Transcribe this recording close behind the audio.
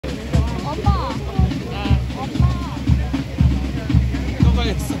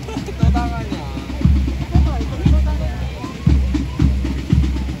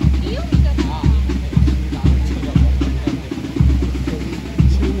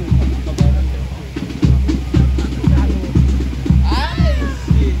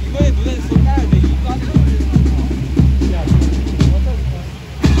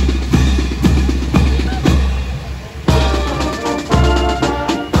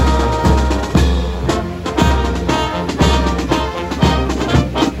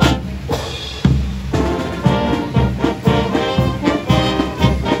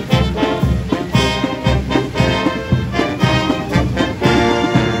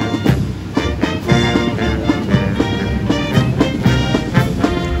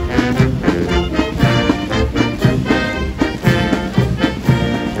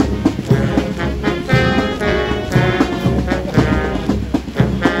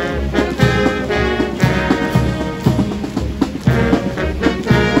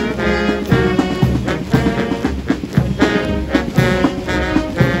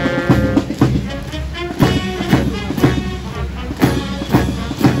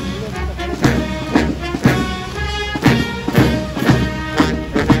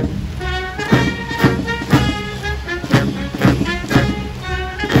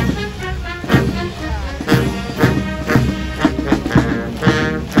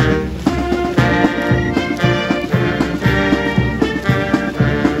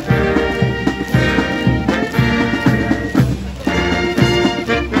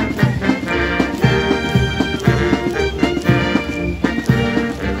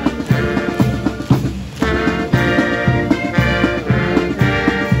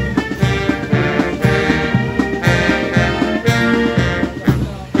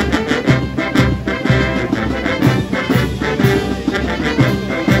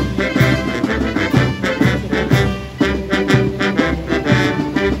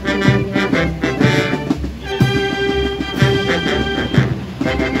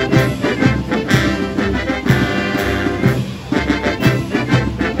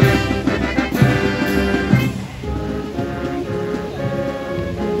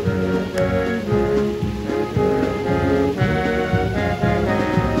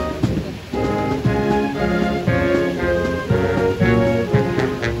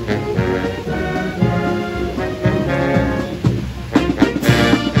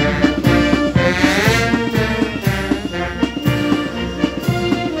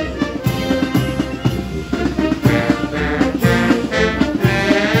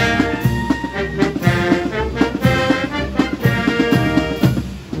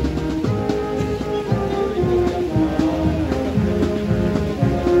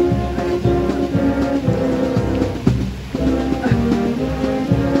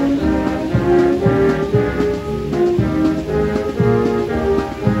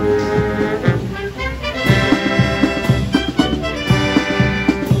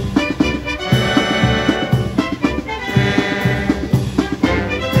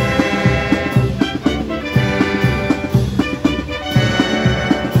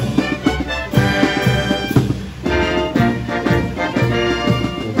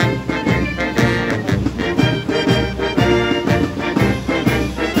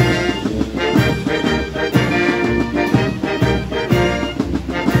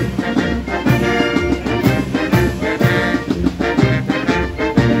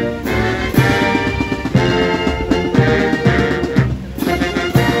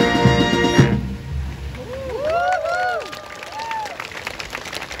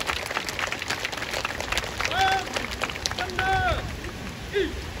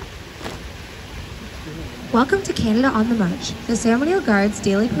Canada on the March, the Ceremonial Guard's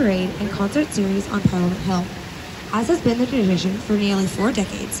daily parade and concert series on Parliament Hill. As has been the tradition for nearly 4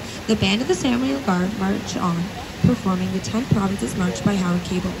 decades, the band of the Ceremonial Guard march on, performing the 10 Provinces March by Howard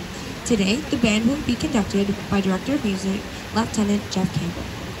Cable. Today, the band will be conducted by Director of Music, Lieutenant Jeff Campbell.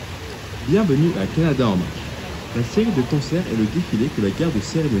 Bienvenue à Canada en marche. La série de concerts est le défilé que la garde de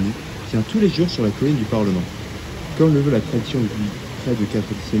cérémonie tient tous les jours sur la colline du Parlement. Comme le veut la tradition depuis près de 4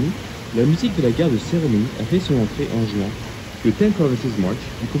 décennies, la musique de la garde de cérémonie a fait son entrée en juin, le 10 Provinces March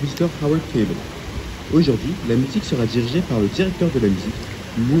du compositeur Howard Cable. Aujourd'hui, la musique sera dirigée par le directeur de la musique,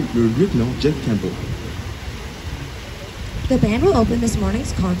 le lieutenant Jeff Campbell. The band will open this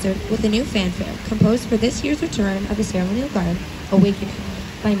morning's concert with a new fanfare composed for this year's return of the Ceremonial Guard, Awakening,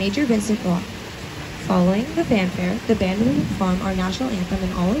 by Major Vincent Rock. Following the fanfare, the band will perform our national anthem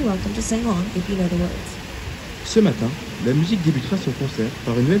and all are welcome to sing along if you know the words. Ce matin, la musique débutera son concert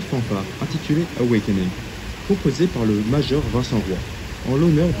par une nouvelle fanfare intitulée Awakening, composée par le Major Vincent Roy, en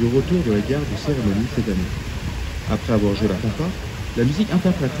l'honneur du retour de la garde de cérémonie cette année. Après avoir joué la fanfare, la musique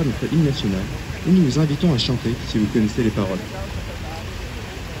interprétera notre hymne national et nous vous invitons à chanter si vous connaissez les paroles.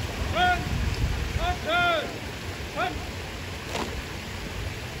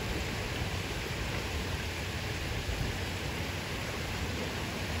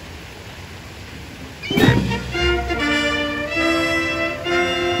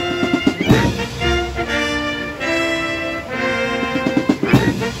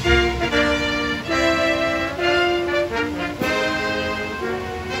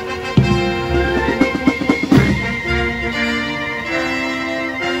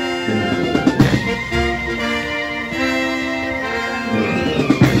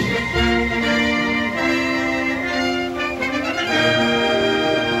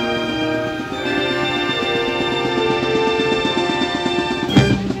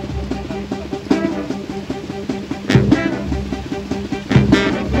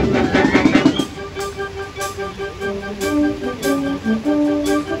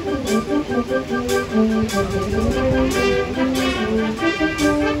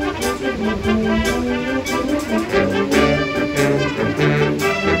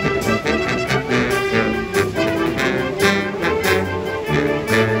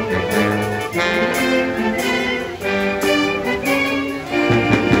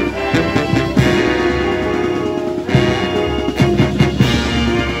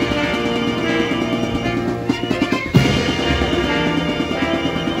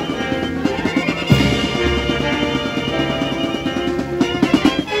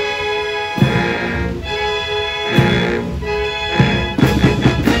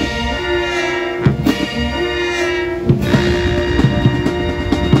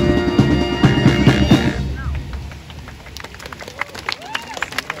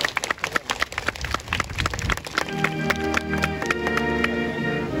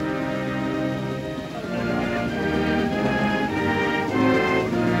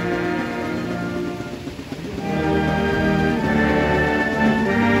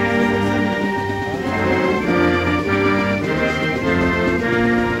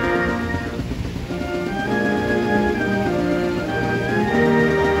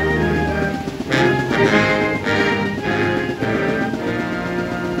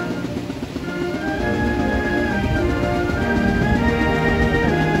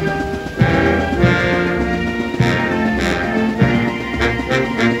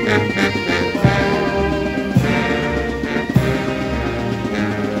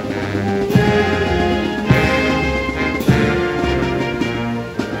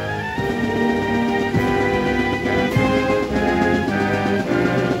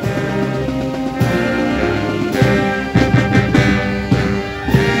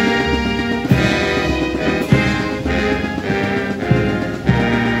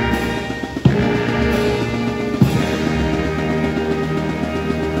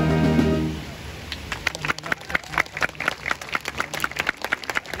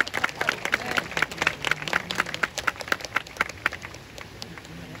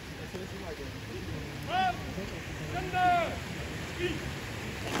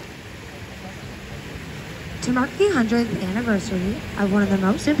 To mark the 100th anniversary of one of the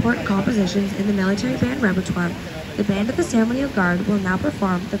most important compositions in the military band repertoire, the band of the Ceremonial Guard will now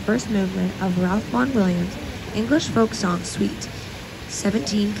perform the first movement of Ralph Vaughan Williams' English folk song suite,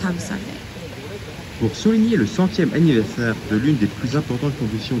 17 Come Sunday. Pour souligner le 100e anniversaire de l'une des plus importantes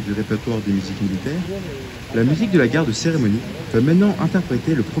compositions du répertoire des musiques militaires, la musique de la garde de cérémonie va maintenant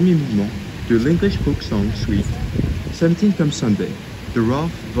interpréter le premier mouvement de l'English Folk Song Suite, 17 Come Sunday, de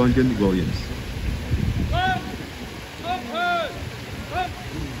Ralph Vaughan Williams.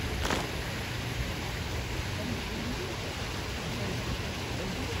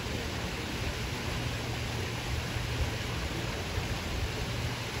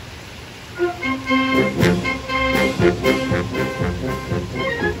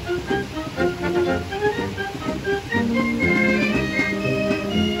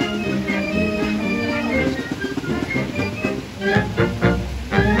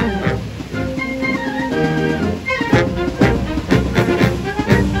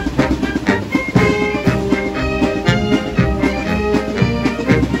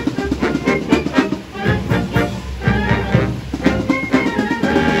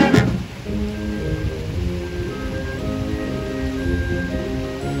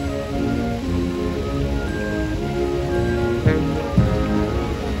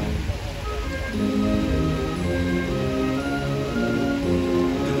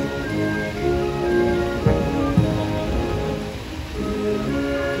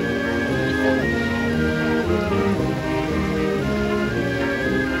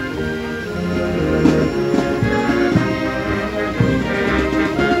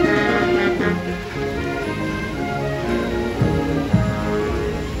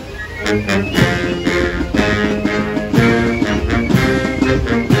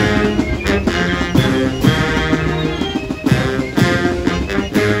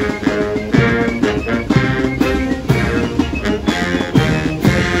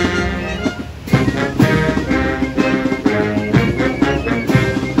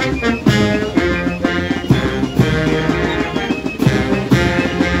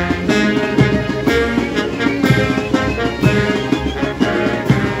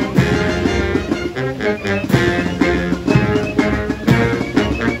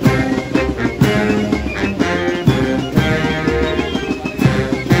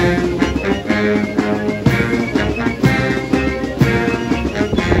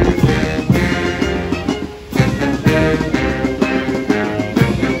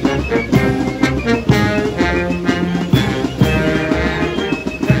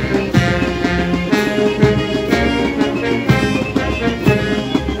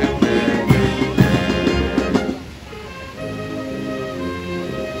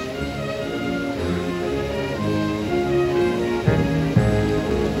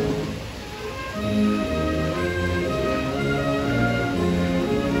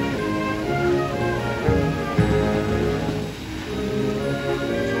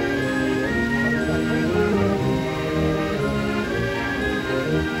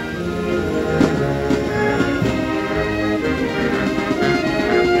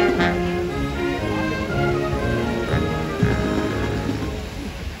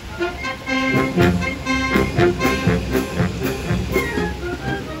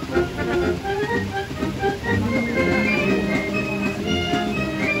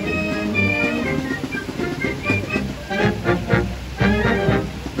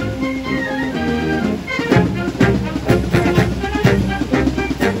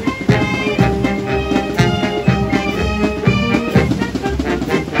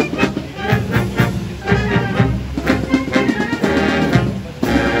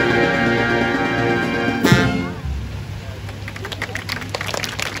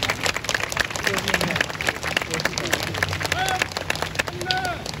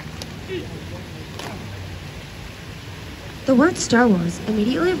 The word Star Wars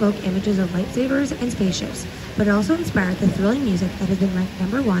immediately evoked images of lightsabers and spaceships, but it also inspired the thrilling music that has been ranked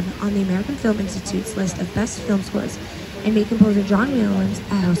 #1 on the American Film Institute's list of best film scores and made composer John Williams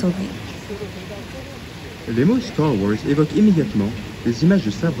a household name. Les mots Star Wars évoquent immédiatement des images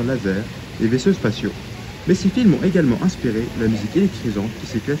de sabres laser et vaisseaux spatiaux. Mais ces films ont également inspiré la musique électrisante qui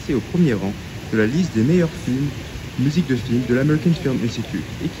s'est classée au premier rang de la liste des meilleurs films, musique de film de l'American Film Institute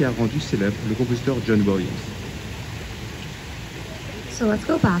et qui a rendu célèbre le compositeur John Williams. So let's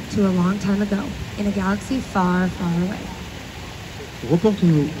go back to a long time ago, in a galaxy far, far away.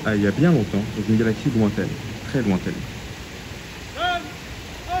 Reportons-nous à il y a bien longtemps dans une galaxie lointaine, très lointaine.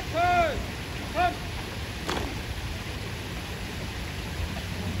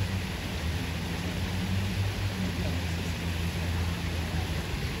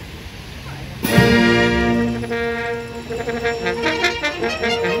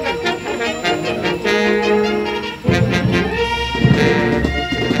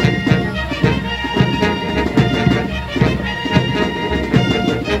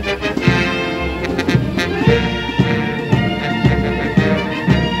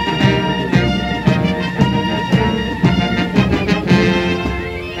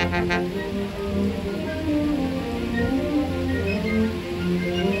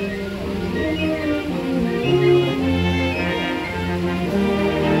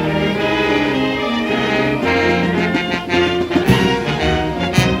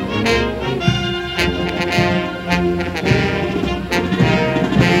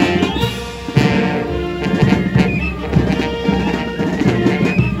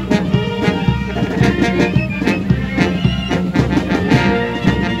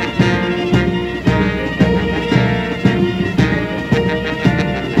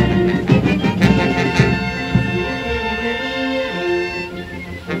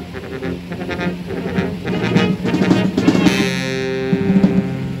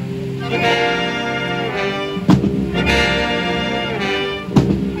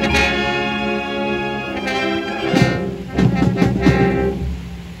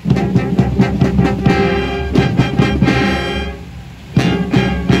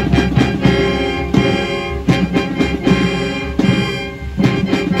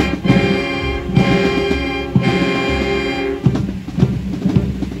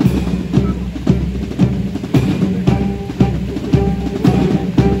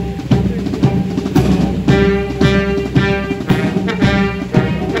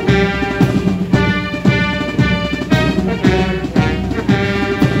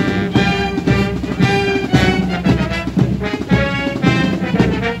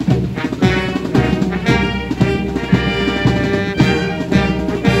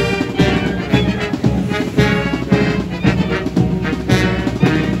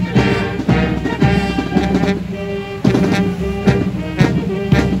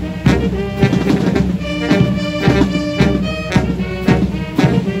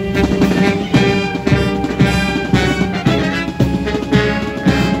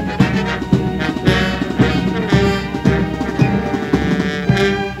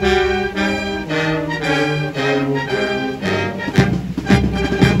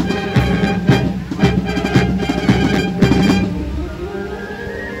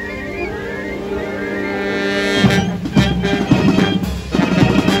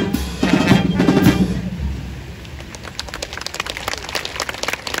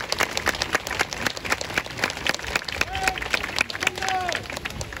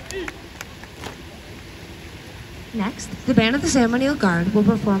 Next, the band of the Ceremonial Guard will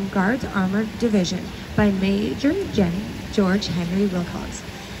perform Guards Armored Division by Major General George Henry Wilcox.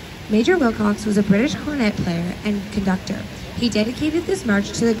 Major Wilcox was a British cornet player and conductor. He dedicated this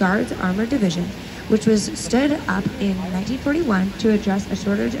march to the Guards Armored Division, which was stood up in 1941 to address a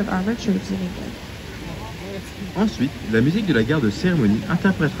shortage of armored troops in England. Ensuite, la musique de la garde de cérémonie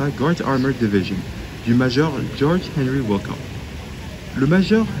interprétera Guards Armored Division du Major George Henry Wilcox. Le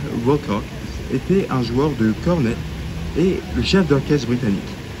Major Wilcox était un joueur de cornet et le chef d'orchestre britannique.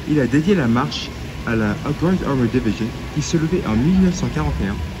 Il a dédié la marche à la Grand Armored Division qui se levait en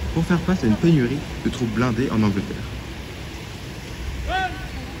 1941 pour faire face à une pénurie de troupes blindées en Angleterre.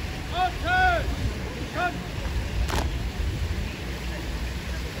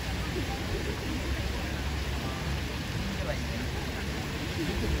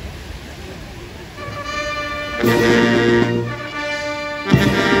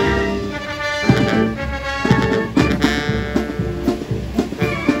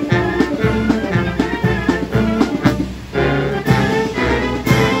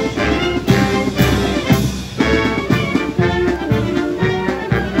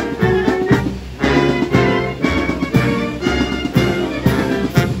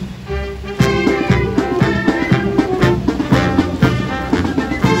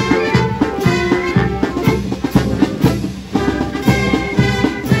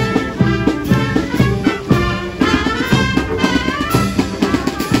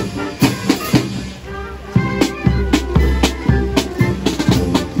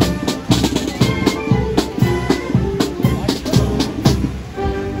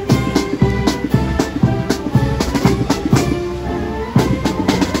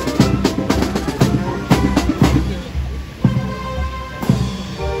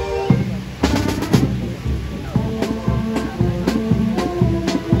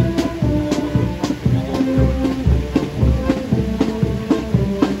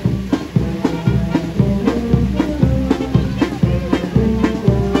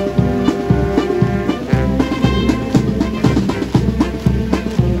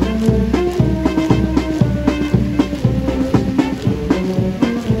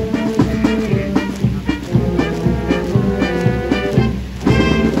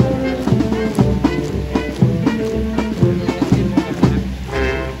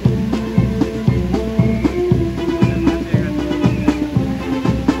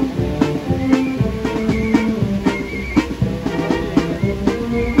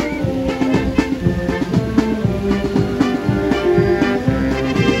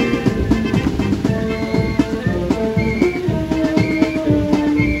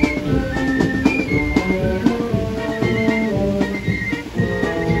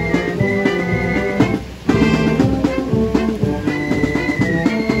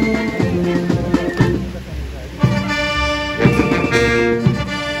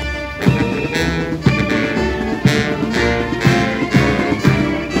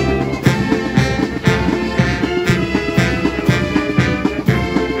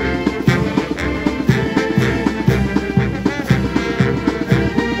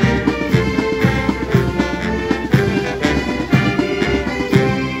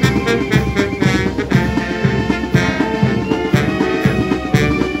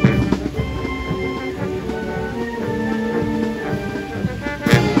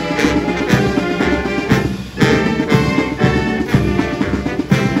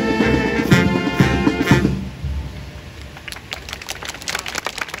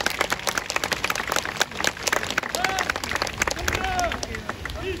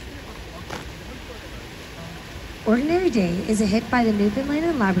 Ordinary Day is a hit by the Newfoundland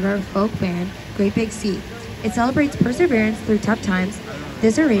and Labrador folk band Great Big Sea. It celebrates perseverance through tough times.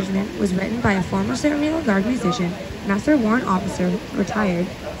 This arrangement was written by a former Ceremonial Guard musician, Master Warrant Officer, retired,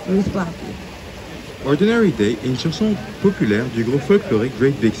 Ruth Blackie. Ordinary Day est une chanson populaire du groupe folklorique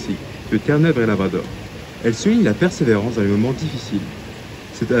Great Big Sea, de Terre-Neuve et Labrador. Elle souligne la persévérance dans les moments difficiles.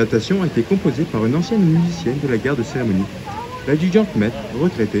 Cette adaptation a été composée par une ancienne musicienne de la garde de cérémonie, l'adjudante maître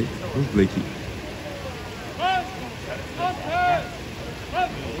retraitée Ruth Blackie.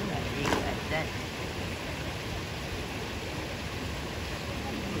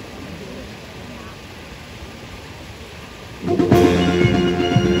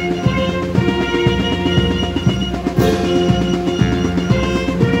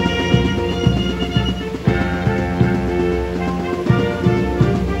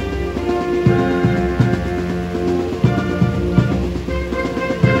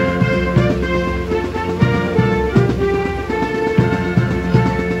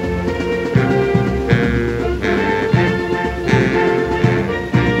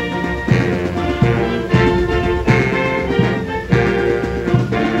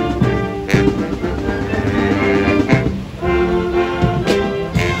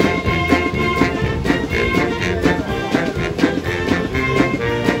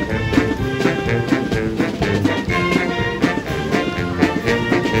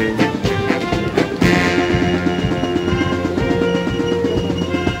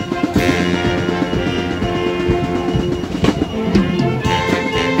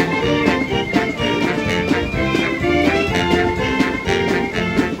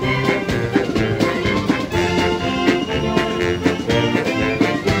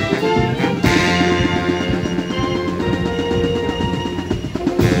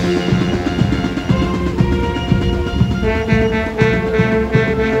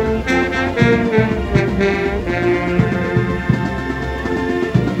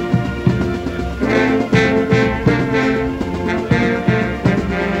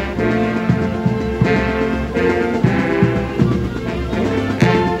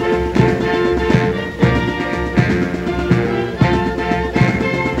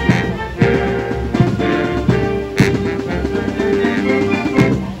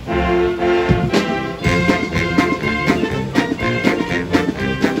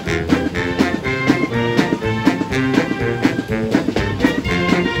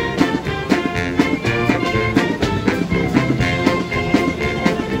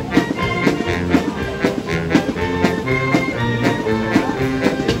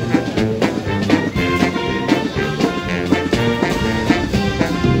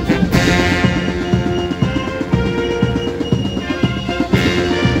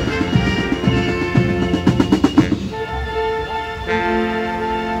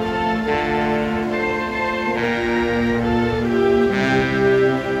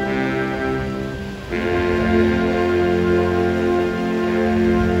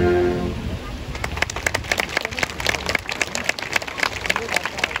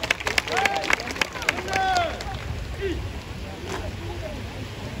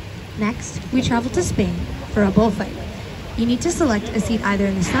 Next, we travel to Spain for a bullfight. You need to select a seat either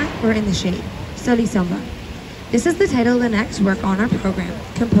in the sun or in the shade, sol y sombra. This is the title of the next work on our program,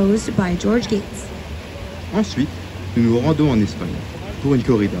 composed by George Gates. Ensuite, nous nous rendons en Espagne pour une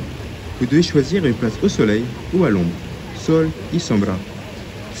corrida. Vous devez choisir une place au soleil ou à l'ombre, sol y sombra.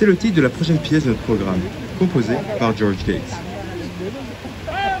 C'est le titre de la prochaine pièce de notre programme, composée par George Gates.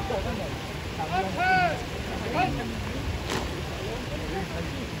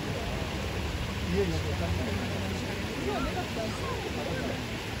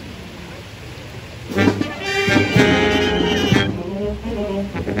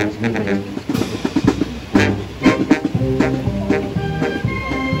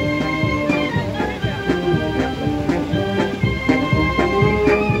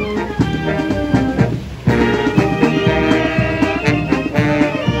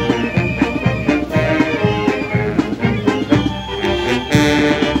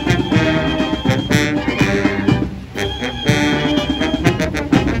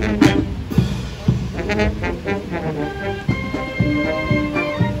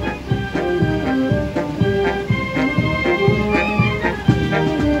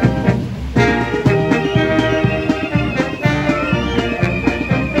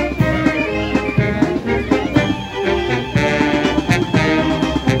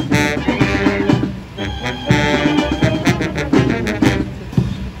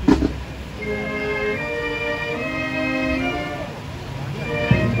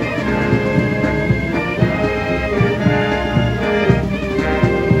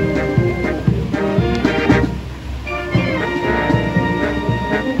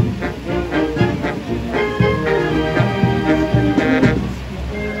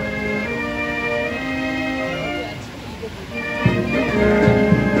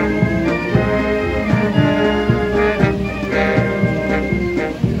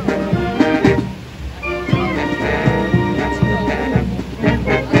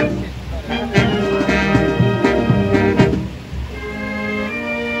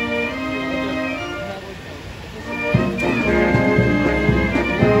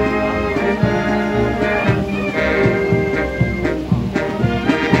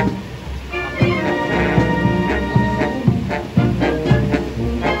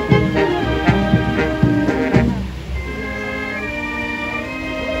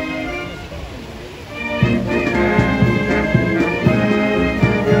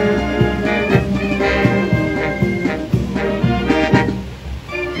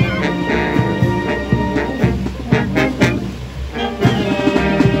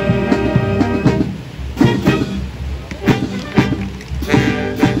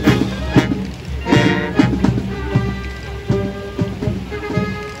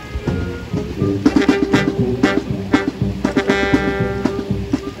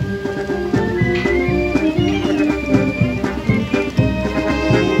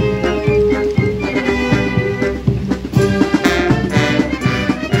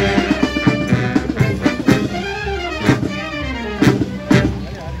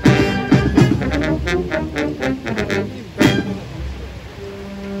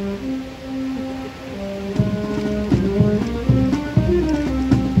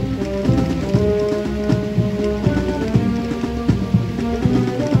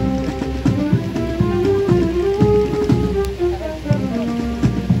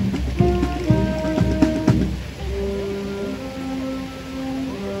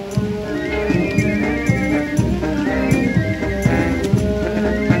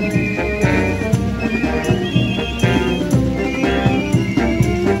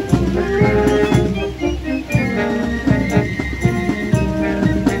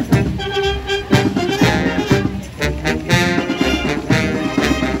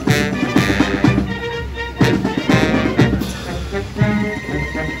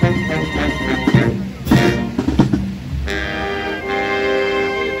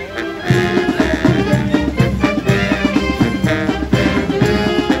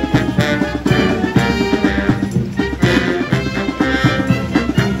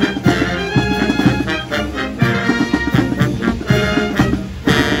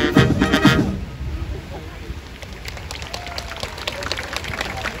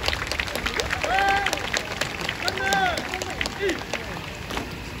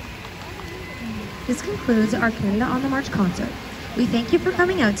 This concludes our Canada on the March concert. We thank you for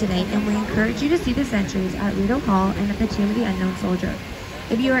coming out today, and we encourage you to see the sentries at Rideau Hall and at the Tomb of the Unknown Soldier.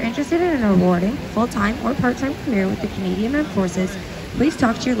 If you are interested in a rewarding, full-time or part-time career with the Canadian Armed Forces, please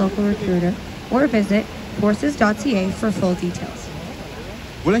talk to your local recruiter or visit forces.ca for full details.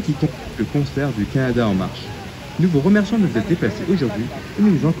 Voilà qui conclut le concert du Canada en marche. Nous vous remercions de vous être déplacés aujourd'hui et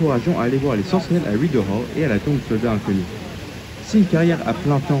nous vous encourageons à aller voir les Sentinelles à Rideau Hall et à la tombe du soldat inconnu. Si une carrière à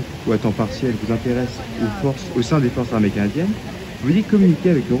plein temps ou à temps partiel vous intéresse au sein des forces armées canadiennes, veuillez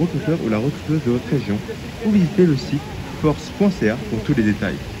communiquer avec le recruteur ou la recruteuse de votre région ou visiter le site force.ca pour tous les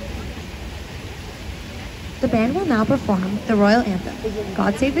détails. The band will now perform the Royal Anthem,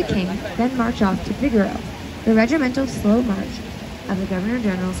 God Save the King, then march off to Figaro, the regimental slow march of the Governor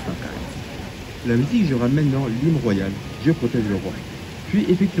General's Foot Guards. La musique jouera maintenant l'hymne royal, Dieu protège le roi, puis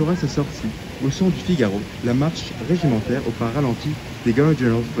effectuera sa sortie au son du Figaro, la marche régimentaire au pas ralenti des Governor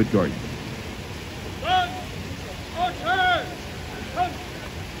General's Foot Guards.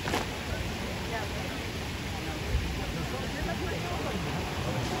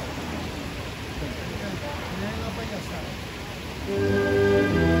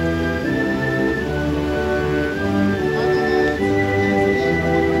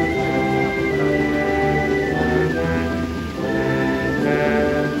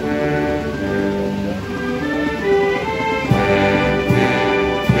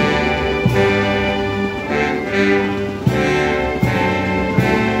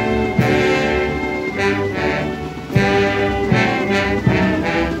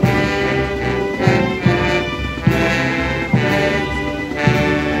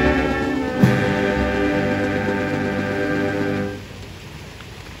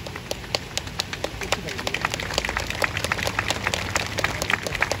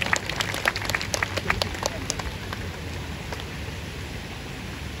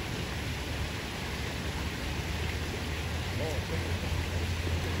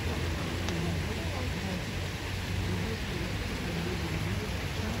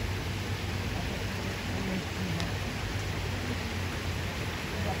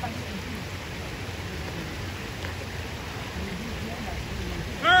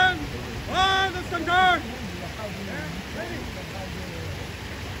 Ready.